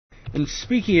And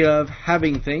speaking of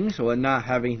having things, or not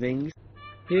having things,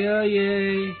 hear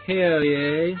ye,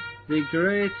 the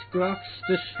great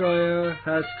GroxDestroyer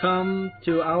has come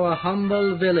to our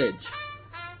humble village.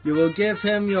 You will give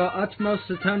him your utmost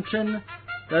attention.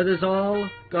 That is all.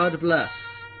 God bless.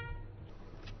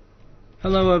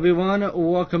 Hello everyone,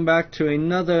 welcome back to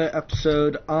another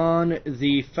episode on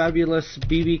the fabulous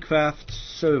BBcraft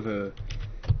server.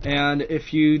 And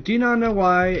if you do not know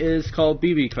why it is called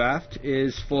BBcraft, it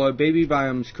is for Baby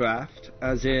Biomes Craft,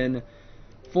 as in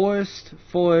forest,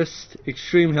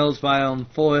 extreme hills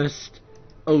biome, forest,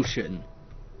 ocean,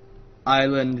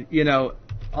 island, you know,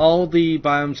 all the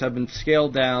biomes have been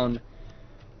scaled down,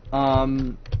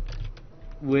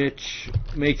 which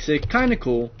makes it kinda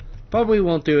cool. Probably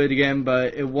won't do it again,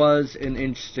 but it was an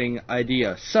interesting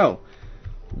idea. So,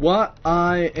 what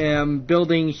I am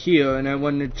building here, and I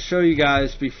wanted to show you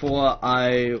guys before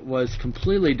I was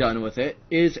completely done with it,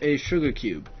 is a sugar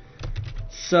cube.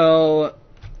 So,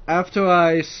 after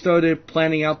I started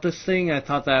planning out this thing, I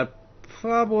thought that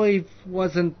probably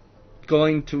wasn't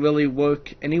going to really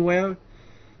work anywhere,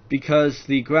 because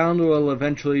the ground will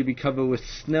eventually be covered with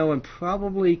snow and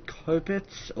probably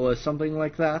carpets or something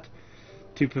like that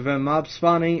to prevent mob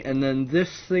spawning, and then this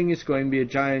thing is going to be a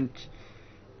giant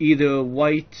either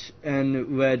white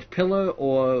and red pillar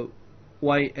or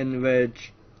white and red,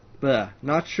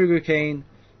 not sugarcane,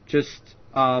 just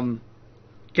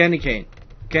candy cane,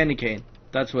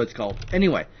 that's what it's called.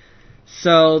 Anyway,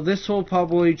 so this will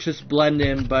probably just blend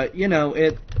in, but you know,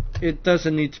 it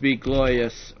doesn't need to be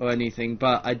glorious or anything,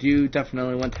 but I do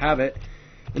definitely want to have it.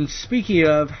 And speaking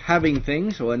of having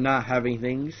things or not having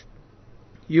things,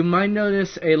 you might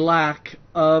notice a lack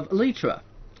of elytra.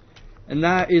 And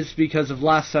that is because of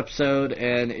last episode,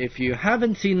 and if you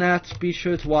haven't seen that, be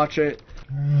sure to watch it.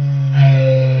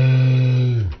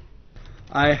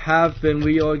 I have been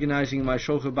reorganizing my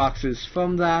shulker boxes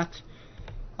from that.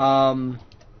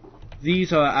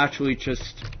 These are actually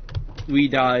just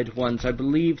re-dyed ones. I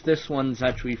believe this one's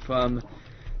actually from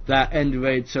that end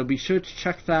raid, so be sure to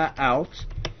check that out.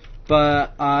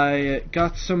 But I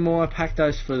got some more packed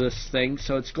ice for this thing,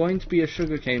 so it's going to be a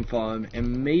sugarcane farm,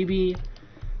 and maybe,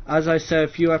 as I said a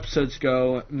few episodes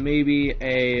ago, maybe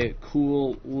a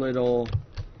cool little,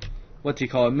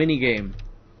 mini game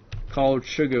called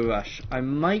Sugar Rush. I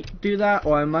might do that,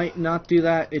 or I might not do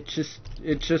that. It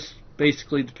just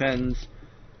basically depends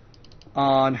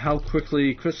on how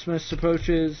quickly Christmas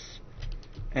approaches,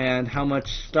 and how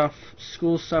much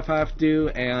school stuff I have to do,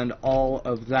 and all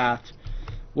of that.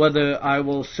 Whether I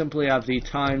will simply have the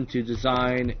time to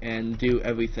design and do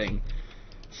everything.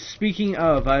 Speaking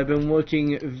of, I've been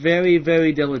working very,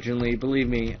 very diligently, believe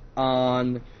me,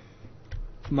 on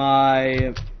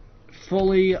my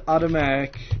fully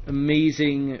automatic,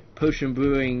 amazing potion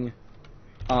brewing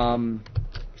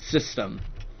system,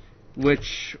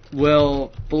 which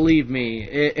will, believe me,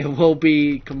 it will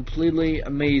be completely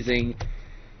amazing.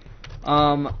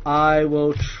 I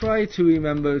will try to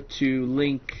remember to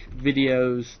link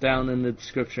videos down in the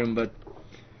description, but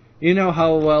you know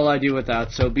how well I do with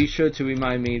that, so be sure to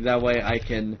remind me, that way I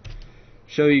can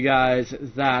show you guys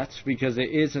that, because it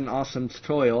is an awesome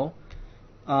tutorial.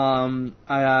 I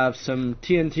have some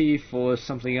TNT for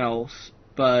something else,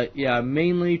 but yeah,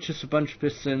 mainly just a bunch of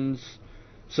pistons,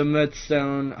 some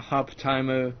redstone, hop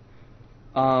timer,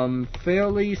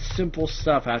 fairly simple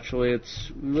stuff actually.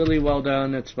 It's really well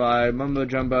done. It's by Mumbo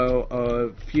Jumbo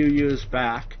a few years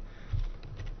back.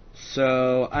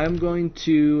 So I'm going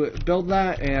to build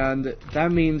that, and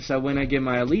that means that when I get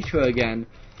my elytra again,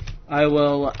 I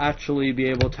will actually be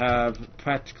able to have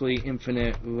practically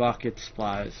infinite rocket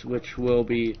supplies, which will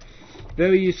be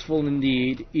very useful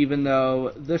indeed, even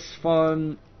though this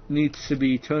farm needs to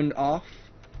be turned off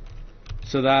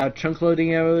so that chunk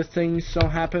loading error things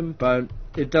don't happen, but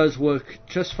it does work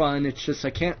just fine. It's just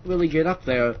I can't really get up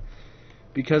there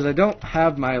because I don't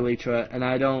have my elytra, and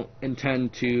I don't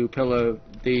intend to pillar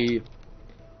the,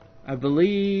 I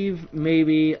believe,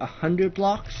 maybe 100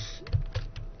 blocks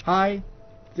high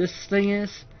this thing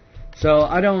is. So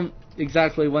I don't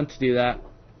exactly want to do that.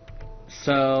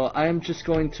 So I am just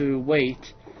going to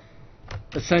wait,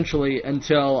 essentially,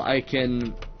 until I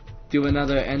can do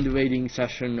another end raiding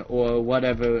session or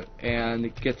whatever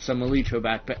and get some elytra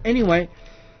back. But anyway,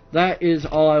 that is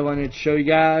all I wanted to show you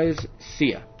guys.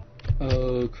 See ya.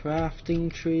 Oh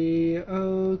crafting tree,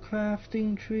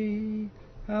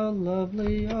 how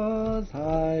lovely are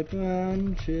thy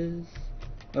branches.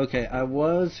 Okay, I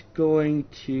was going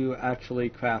to actually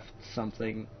craft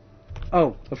something.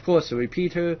 Oh, of course, a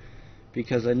repeater,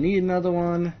 because I need another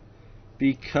one,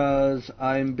 because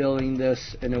I'm building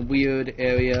this in a weird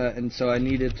area, and so I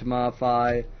needed to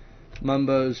modify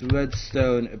Mumbo's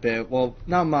redstone a bit. Well,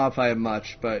 not modify it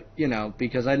much, but you know,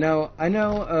 because I know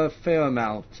a fair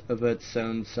amount of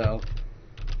redstone, so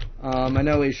I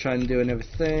know what he's trying to do and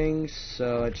everything.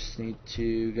 So I just need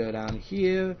to go down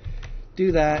here,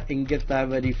 do that, and get that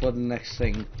ready for the next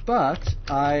thing. But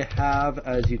I have,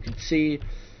 as you can see,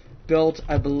 built,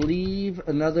 I believe,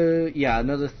 another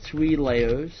 3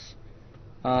 layers.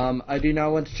 I do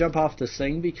not want to jump off this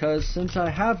thing because since I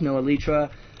have no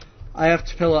elytra, I have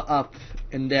to pillar up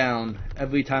and down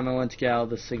every time I want to get out of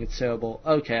this thing. It's terrible.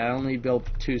 Okay, I only built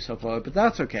 2 so far, but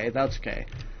that's okay, that's okay.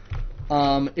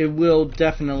 It will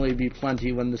definitely be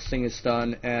plenty when this thing is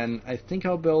done, and I think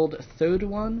I'll build a 3rd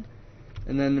one,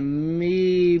 and then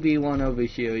maybe one over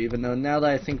here, even though now that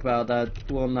I think about it,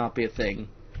 that will not be a thing.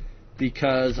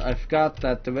 Because I forgot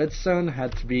that the redstone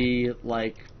had to be,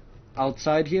 like,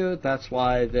 outside here. That's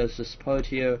why there's this part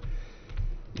here,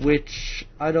 which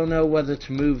I don't know whether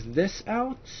to move this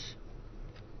out.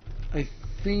 I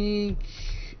think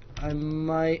I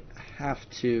might have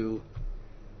to.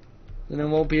 Then it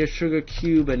won't be a sugar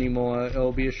cube anymore,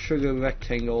 it'll be a sugar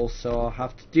rectangle, so I'll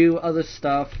have to do other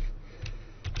stuff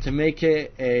to make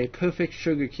it a perfect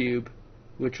sugar cube,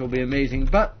 which will be amazing,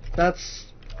 but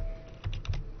that's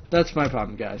my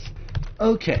problem, guys.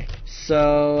 Okay,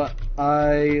 so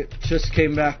I just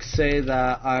came back to say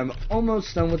that I'm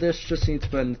almost done with this, just need to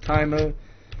put in the timer.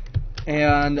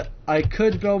 And I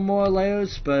could build more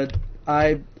layers, but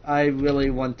I really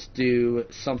want to do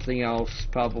something else,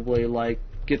 probably like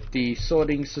get the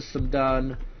sorting system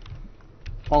done,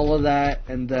 all of that,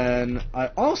 and then I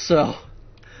also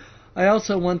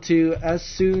want to, as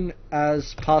soon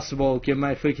as possible, get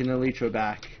my freaking elytra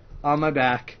back on my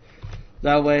back.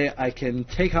 That way I can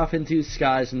take off into the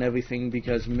skies and everything,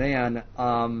 because man,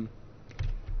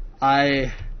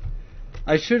 I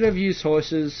should have used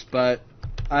horses, but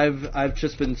I've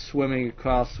just been swimming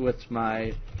across with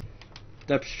my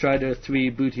Detrements 3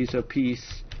 booties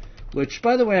apiece, which,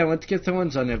 by the way, I want to get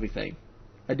thorns on everything.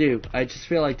 I do. I just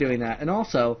feel like doing that. And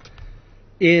also,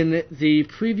 in the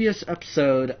previous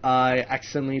episode, I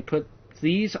accidentally put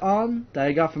these on that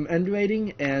I got from End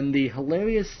Rating, and the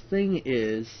hilarious thing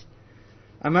is,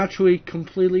 I'm actually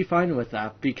completely fine with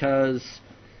that, because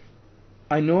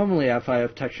I normally have fire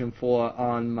protection 4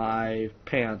 on my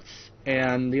pants,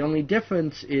 and the only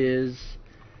difference is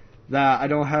that I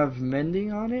don't have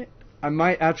mending on it. I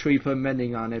might actually put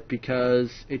mending on it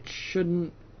because it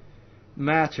shouldn't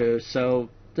matter, so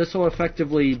this will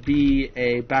effectively be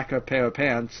a backup pair of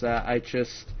pants that I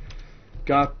just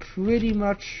got pretty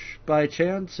much by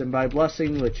chance and by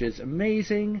blessing, which is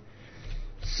amazing.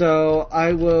 So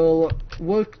I will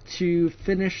work to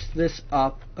finish this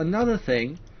up. Another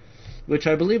thing, which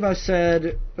I believe I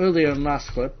said earlier in last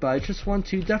clip, but I just want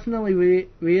to definitely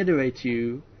reiterate to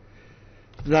you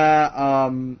that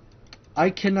I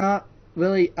cannot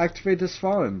really activate this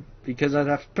farm, because I'd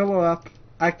have to pillow up,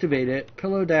 activate it,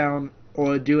 pillow down,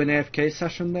 or do an AFK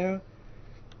session there,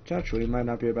 which actually might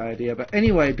not be a bad idea. But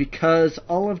anyway, because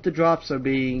all of the drops are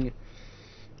being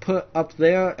put up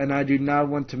there, and I do not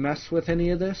want to mess with any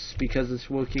of this because it's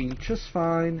working just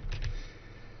fine.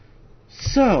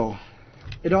 So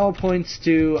it all points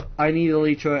to I need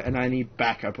elytra and I need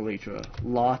backup elytra.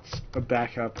 Lots of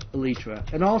backup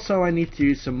elytra. And also I need to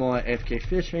do some more AFK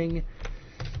fishing,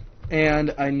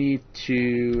 and I need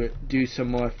to do some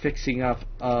more fixing up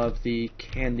of the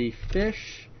candy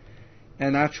fish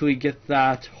and actually get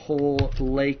that whole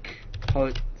lake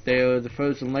part there, the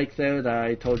frozen lake there that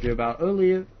I told you about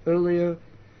earlier.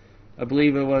 I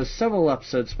believe it was several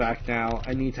episodes back now.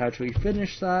 I need to actually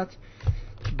finish that,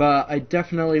 but I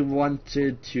definitely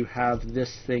wanted to have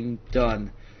this thing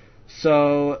done.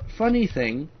 So, funny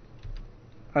thing,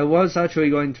 I was actually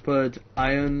going to put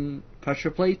iron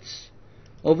pressure plates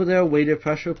over there, weighted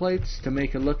pressure plates, to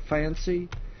make it look fancy,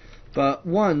 but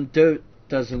one, dirt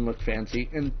doesn't look fancy,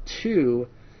 and two,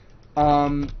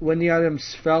 when the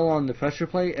items fell on the pressure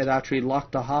plate, it actually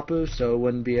locked the hopper, so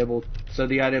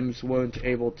the items weren't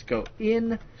able to go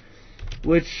in,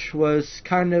 which was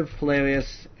kind of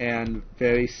hilarious and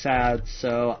very sad.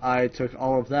 So I took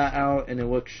all of that out, and it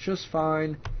works just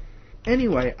fine.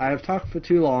 Anyway, I have talked for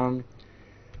too long.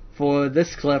 For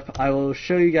this clip, I will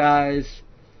show you guys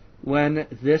when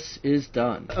this is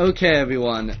done. Okay,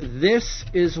 everyone, this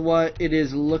is what it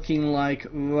is looking like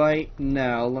right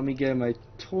now. Let me get my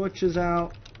torches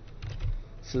out,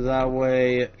 so that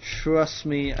way, trust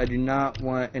me, I do not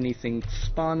want anything to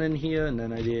spawn in here. And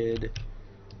then I did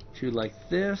 2 like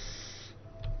this,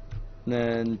 and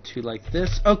then 2 like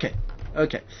this. Okay,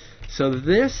 so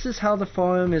this is how the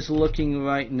farm is looking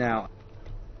right now.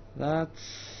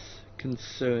 That's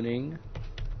concerning.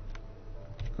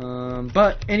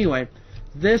 But anyway,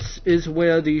 this is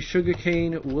where the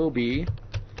sugarcane will be.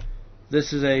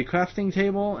 This is a crafting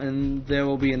table, and there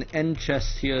will be an end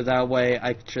chest here. That way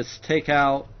I can just take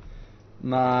out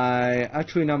my,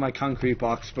 actually not my concrete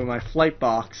box, but my flight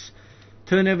box,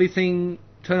 turn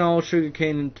all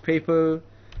sugarcane into paper,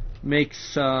 make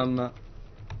some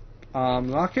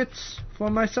rockets for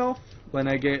myself when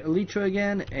I get elytra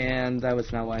again, and that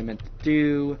was not what I meant to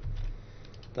do.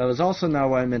 That was also not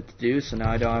what I meant to do, so now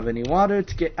I don't have any water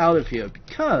to get out of here,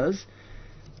 because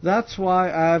that's why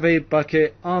I have a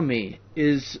bucket on me,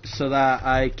 is so that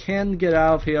I can get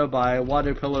out of here by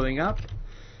water pillowing up.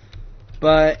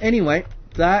 But anyway,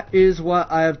 that is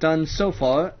what I have done so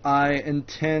far. I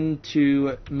intend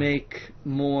to make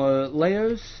more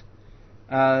layers,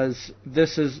 as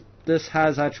this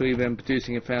has actually been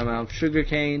producing a fair amount of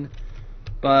sugarcane.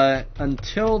 But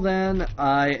until then,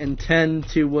 I intend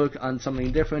to work on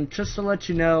something different, just to let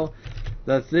you know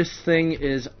that this thing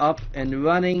is up and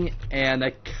running, and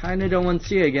I kinda don't want to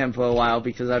see it again for a while,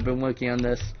 because I've been working on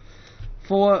this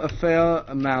for a fair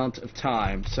amount of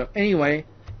time. So anyway,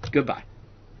 goodbye.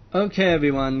 Okay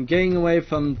everyone, getting away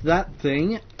from that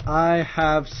thing, I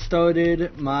have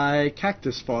started my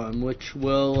cactus farm, which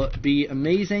will be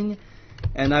amazing,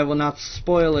 and I will not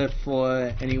spoil it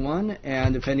for anyone,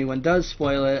 and if anyone does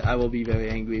spoil it, I will be very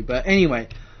angry. But anyway,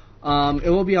 it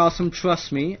will be awesome,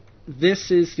 trust me.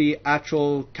 This is the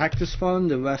actual cactus farm,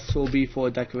 the rest will be for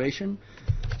decoration.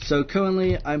 So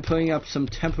currently I'm putting up some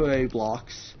temporary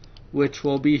blocks, which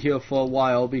will be here for a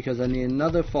while because I need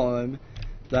another farm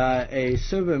that a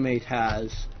server mate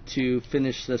has to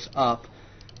finish this up.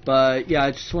 But yeah,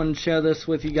 I just wanted to share this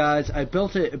with you guys. I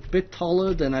built it a bit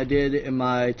taller than I did in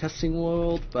my testing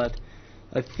world, but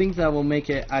I think that will make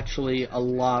it actually a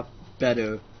lot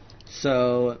better.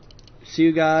 So see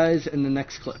you guys in the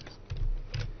next clip.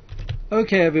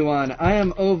 Okay everyone, I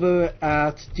am over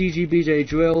at DGBJ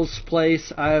Drill's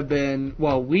place.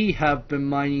 We have been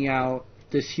mining out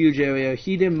this huge area.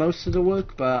 He did most of the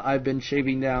work, but I've been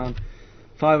shaving down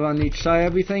 5 on each side,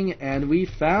 everything, and we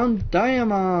found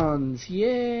diamonds!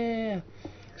 Yeah!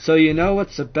 So you know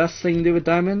what's the best thing to do with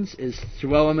diamonds? Is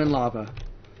throw them in lava.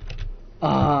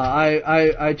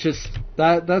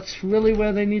 That's really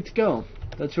where they need to go.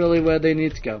 That's really where they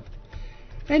need to go.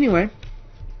 Anyway,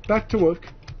 back to work.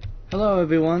 Hello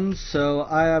everyone, so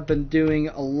I have been doing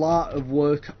a lot of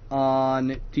work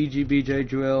on DGBJ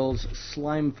Drill's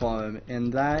slime farm,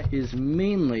 and that is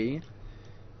mainly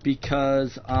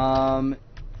because,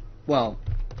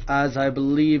 as I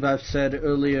believe I've said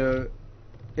earlier,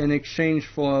 in exchange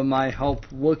for my help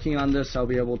working on this, I'll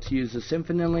be able to use this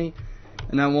infinitely,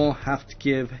 and I won't have to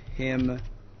give him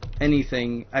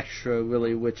anything extra,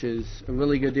 really, which is a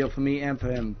really good deal for me and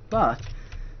for him. But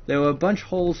there were a bunch of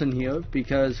holes in here,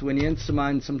 because when you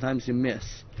insta-mine, sometimes you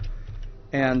miss.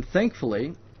 And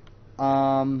thankfully,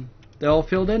 they're all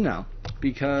filled in now,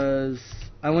 because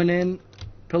I went in,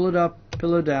 pillar up,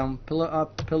 pillar down, pillar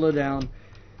up, pillar down,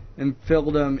 and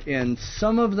filled them in.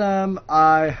 Some of them,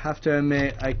 I have to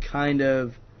admit, I kind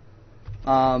of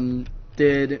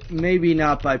did, maybe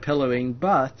not by pillaring,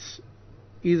 but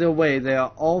either way, they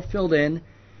are all filled in,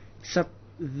 except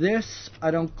this, I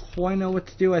don't quite know what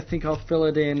to do. I think I'll fill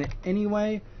it in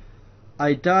anyway.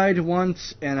 I died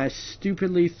once, and I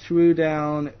stupidly threw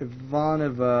down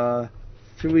Ivanova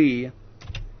 3.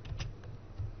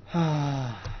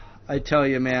 I tell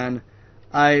you, man,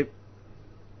 I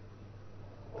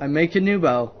make a new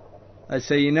bow. I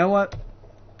say, you know what?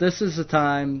 This is the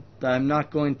time that I'm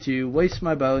not going to waste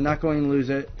my bow, not going to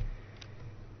lose it,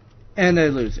 and I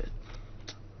lose it.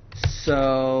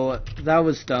 So that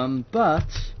was dumb, but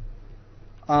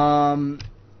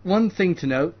one thing to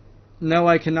note, no,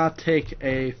 I cannot take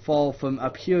a fall from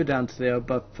up here down to there,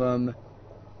 but from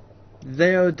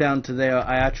there down to there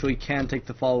I actually can take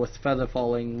the fall with feather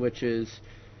falling, which is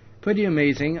pretty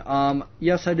amazing.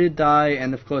 Yes, I did die,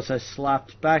 and of course I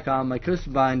slapped back on my curse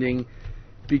binding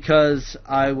because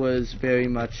I was very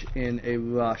much in a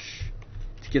rush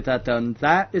to get that done.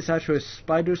 That is actually a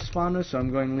spider spawner, so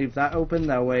I'm going to leave that open.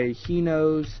 That way he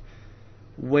knows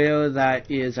where that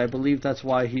is. I believe that's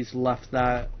why he's left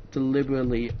that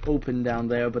deliberately open down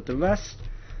there, but the rest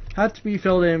had to be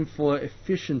filled in for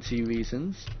efficiency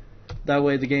reasons. That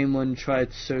way the game wouldn't try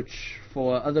to search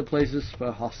for other places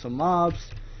for hostile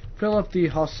mobs, fill up the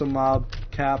hostile mob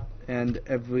cap, and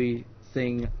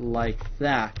everything like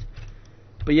that.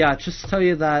 But yeah, just to tell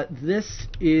you that this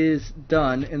is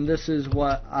done, and this is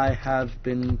what I have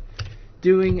been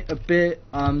doing a bit.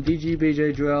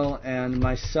 DGBJ Drill and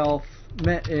myself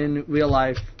met in real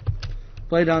life,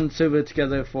 played on server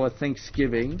together for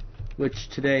Thanksgiving, which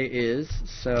today is,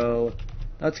 so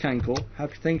That's kind of cool.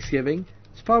 Happy Thanksgiving.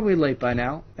 It's probably late by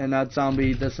now, and that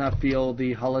zombie does not feel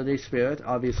the holiday spirit,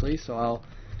 obviously, so I'll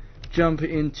jump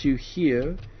into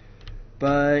here.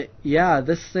 But yeah,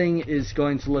 this thing is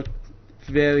going to look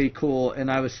very cool,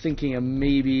 and I was thinking of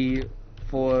maybe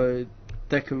for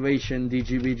decoration,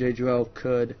 DGBJ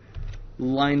could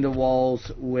line the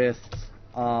walls with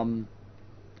slime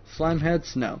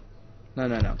heads? No.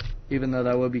 Even though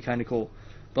that would be kind of cool.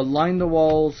 But line the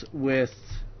walls with,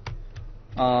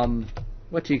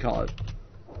 what do you call it?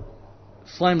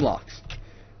 Slime blocks.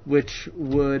 Which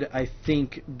would, I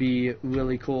think, be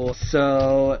really cool.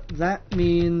 So that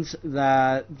means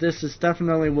that this is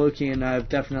definitely working, and I've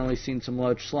definitely seen some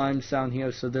large slimes down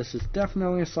here, so this is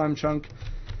definitely a slime chunk.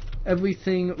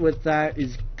 Everything with that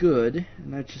is good,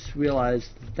 and I just realized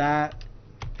that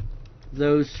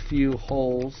those few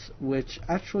holes, which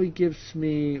actually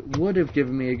would have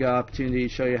given me a good opportunity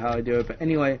to show you how I do it. But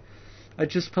anyway, I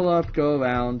just pillar up, go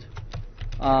around,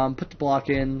 put the block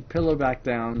in, pillar back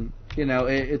down. You know,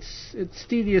 it's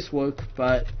tedious work,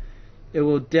 but it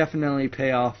will definitely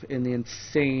pay off in the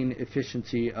insane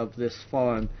efficiency of this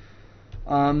farm.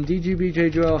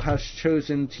 DGBJ has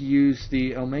chosen to use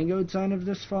the El Mango design of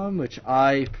this farm, which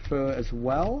I prefer as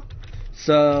well.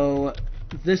 So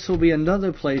this will be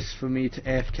another place for me to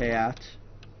AFK at,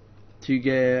 to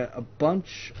get a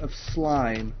bunch of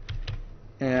slime,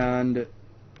 and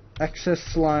excess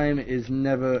slime is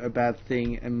never a bad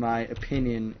thing in my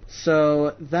opinion.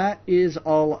 So that is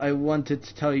all I wanted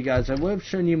to tell you guys. I would have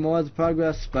shown you more of the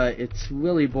progress, but it's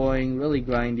really boring, really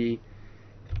grindy,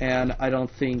 and I don't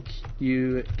think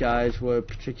you guys would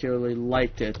particularly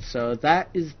liked it. So that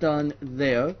is done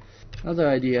there. Another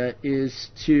idea is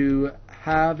to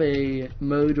have a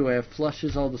mode where it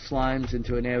flushes all the slimes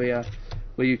into an area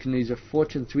where you can use a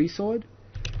Fortune 3 sword.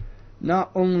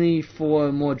 Not only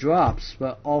for more drops,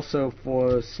 but also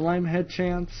for slime head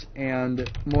chance, and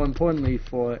more importantly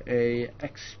for a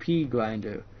XP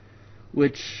grinder,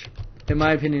 which in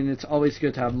my opinion it's always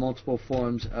good to have multiple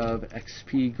forms of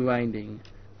XP grinding.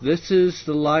 This is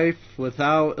the life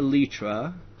without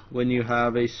elytra when you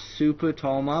have a super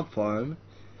tall mob farm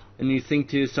and you think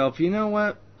to yourself, you know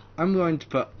what, I'm going to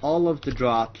put all of the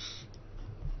drops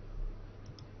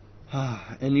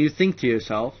and you think to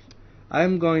yourself,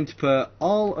 I'm going to put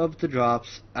all of the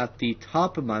drops at the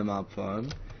top of my mob farm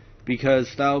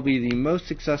because that will be the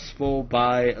most accessible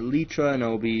by elytra and it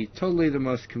will be totally the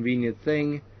most convenient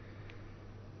thing.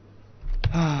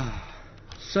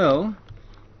 So,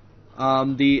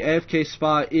 the AFK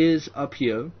spot is up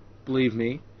here, believe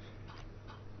me.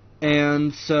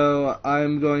 And so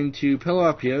I'm going to pillar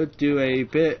up here, do a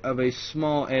bit of a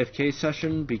small AFK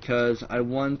session because I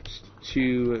want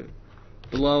to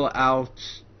blow out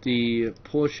the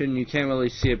portion, you can't really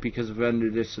see it because of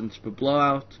render distance, but blow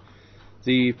out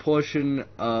the portion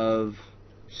of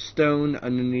stone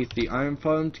underneath the iron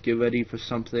farm to get ready for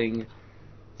something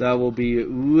that will be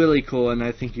really cool and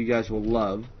I think you guys will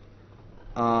love.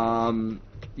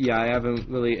 Yeah, I haven't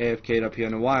really AFK'd up here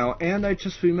in a while, and I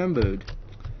just remembered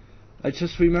I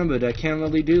can't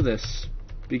really do this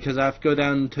because I have to go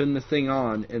down and turn the thing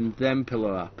on and then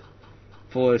pillar up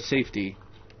for safety.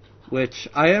 Which,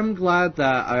 I am glad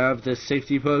that I have this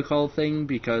safety protocol thing,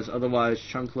 because otherwise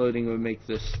chunk loading would make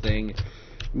this thing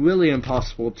really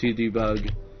impossible to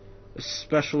debug,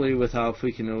 especially without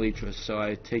freaking elytra. So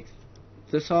I take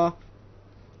this off,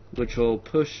 which will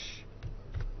pull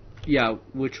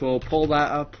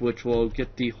that up, which will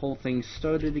get the whole thing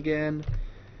started again,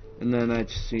 and then I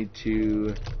just need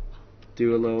to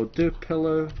do a little dirt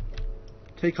pillar,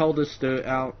 take all this dirt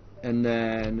out, and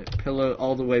then pillar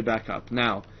all the way back up.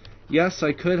 Now, yes,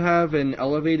 I could have an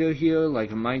elevator here,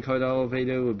 like a minecart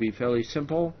elevator would be fairly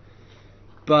simple,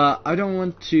 but I don't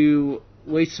want to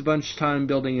waste a bunch of time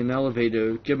building an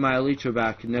elevator, give my elytra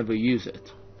back, and never use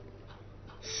it.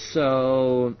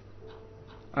 So,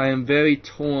 I am very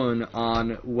torn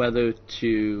on whether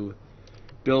to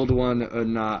build one or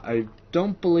not. I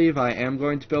don't believe I am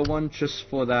going to build one, just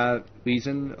for that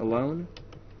reason alone.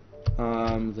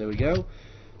 There we go.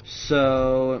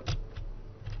 So,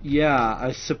 yeah,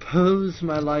 I suppose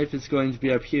my life is going to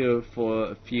be up here for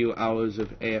a few hours of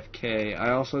AFK.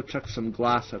 I also chucked some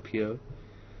glass up here,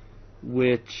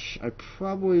 which I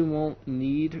probably won't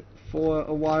need for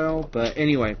a while, but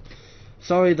anyway,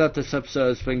 sorry that this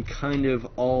episode has been kind of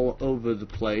all over the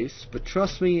place, but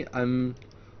trust me, I'm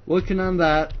working on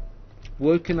that,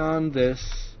 working on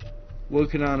this,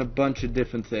 working on a bunch of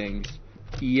different things.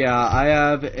 Yeah, I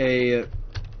have a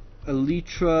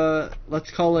elytra,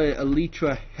 let's call it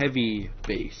elytra heavy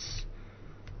base.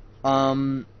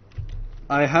 I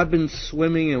have been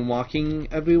swimming and walking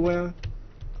everywhere,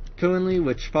 currently,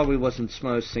 which probably wasn't the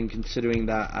smartest thing considering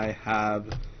that I have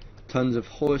tons of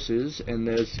horses and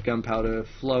there's gunpowder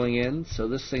flowing in, so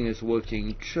this thing is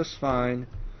working just fine.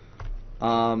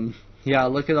 Yeah,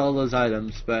 look at all those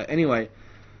items. But anyway,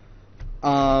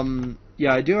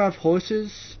 yeah, I do have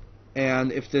horses,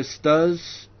 and if this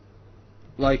does,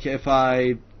 like, if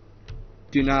I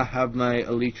do not have my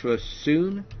elytra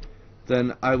soon,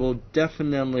 then I will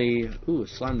definitely, ooh,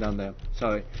 slime down there,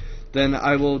 sorry, then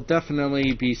I will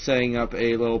definitely be setting up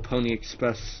a little Pony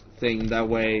Express thing. That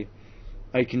way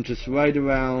I can just ride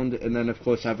around, and then of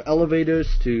course have elevators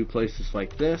to places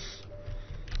like this.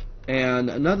 And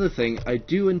another thing, I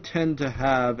do intend to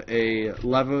have a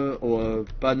lever or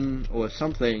button or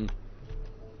something,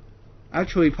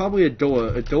 actually probably a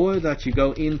door that you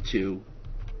go into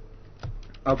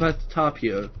up at the top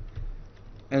here,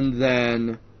 and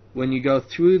then when you go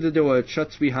through the door, it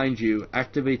shuts behind you,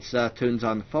 activates that, turns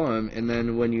on the farm, and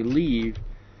then when you leave,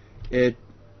 it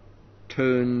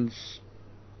turns,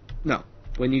 no,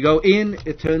 when you go in,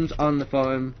 it turns on the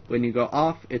farm, when you go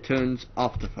off, it turns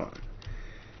off the farm.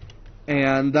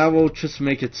 And that will just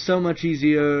make it so much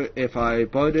easier if I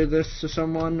barter this to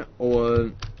someone,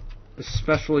 or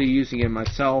especially using it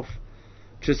myself.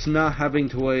 Just not having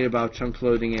to worry about chunk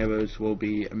loading errors will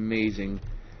be amazing.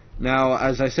 Now,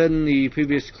 as I said in the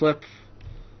previous clip,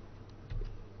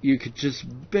 you could just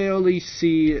barely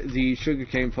see the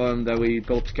sugarcane farm that we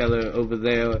built together over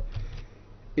there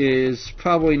is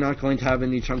probably not going to have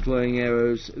any chunk loading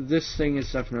errors. This thing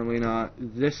is definitely not.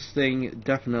 This thing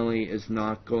definitely is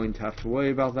not going to have to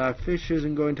worry about that. Fish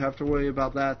isn't going to have to worry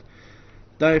about that.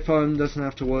 Dairy farm doesn't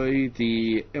have to worry.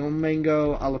 The El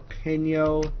Mango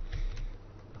Jalapeno,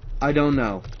 I don't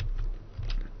know.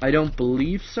 I don't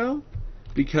believe so,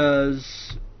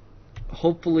 because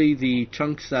hopefully the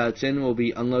chunks that it's in will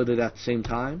be unloaded at the same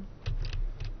time.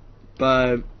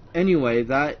 But anyway,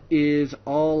 that is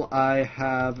all I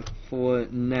have for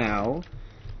now.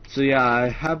 So yeah, I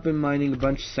have been mining a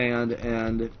bunch of sand,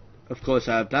 and of course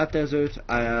I have that desert.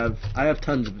 I have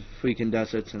tons of freaking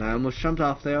deserts, and I almost jumped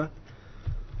off there.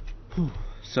 Whew.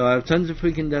 So I have tons of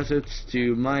freaking deserts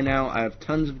to mine out. I have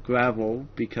tons of gravel,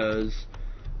 because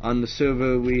on the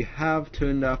server we have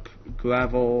turned up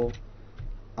gravel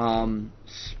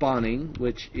spawning,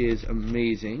 which is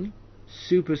amazing.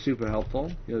 Super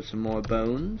helpful. Here's some more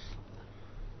bones.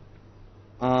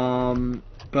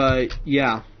 But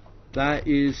yeah, that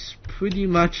is pretty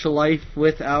much life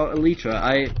without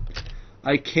elytra.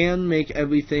 I can make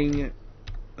everything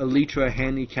elytra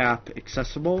handicap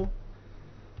accessible,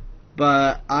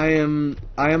 but I am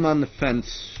on the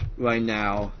fence right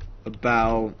now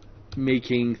about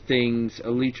making things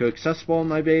elytra accessible on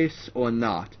my base or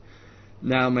not.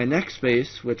 Now my next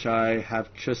base, which I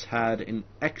have just had an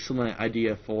excellent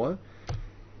idea for,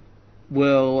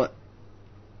 well,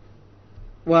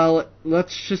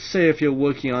 let's just say if you're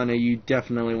working on it, you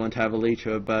definitely want to have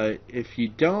elytra, but if you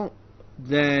don't,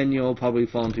 then you'll probably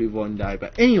fall into void and die.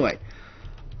 But anyway,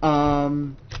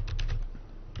 that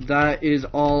is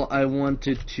all I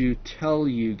wanted to tell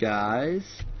you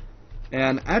guys.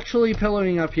 And actually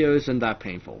pillaring up here isn't that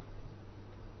painful.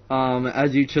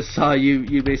 As you just saw,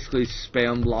 you basically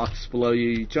spam blocks below you,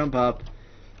 you jump up,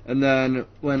 and then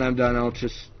when I'm done, I'll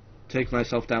just take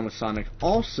myself down with Sonic.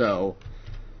 Also,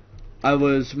 I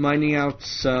was mining out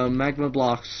some magma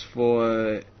blocks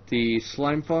for the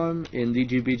slime farm in the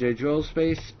GBJ drill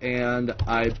space, and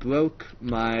I broke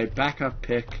my backup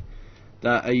pick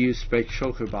that I used to break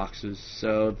shulker boxes,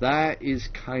 so that is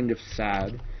kind of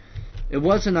sad. It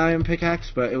was an iron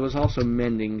pickaxe, but it was also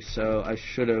mending, so I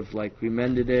should have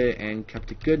remended it and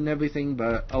kept it good and everything,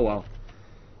 but oh well.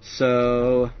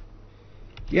 So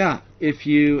yeah, if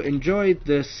you enjoyed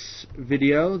this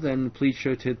video, then please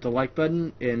sure to hit the like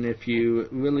button, and if you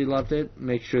really loved it,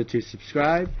 make sure to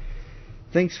subscribe.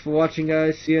 Thanks for watching,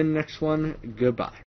 guys. See you in the next one. Goodbye.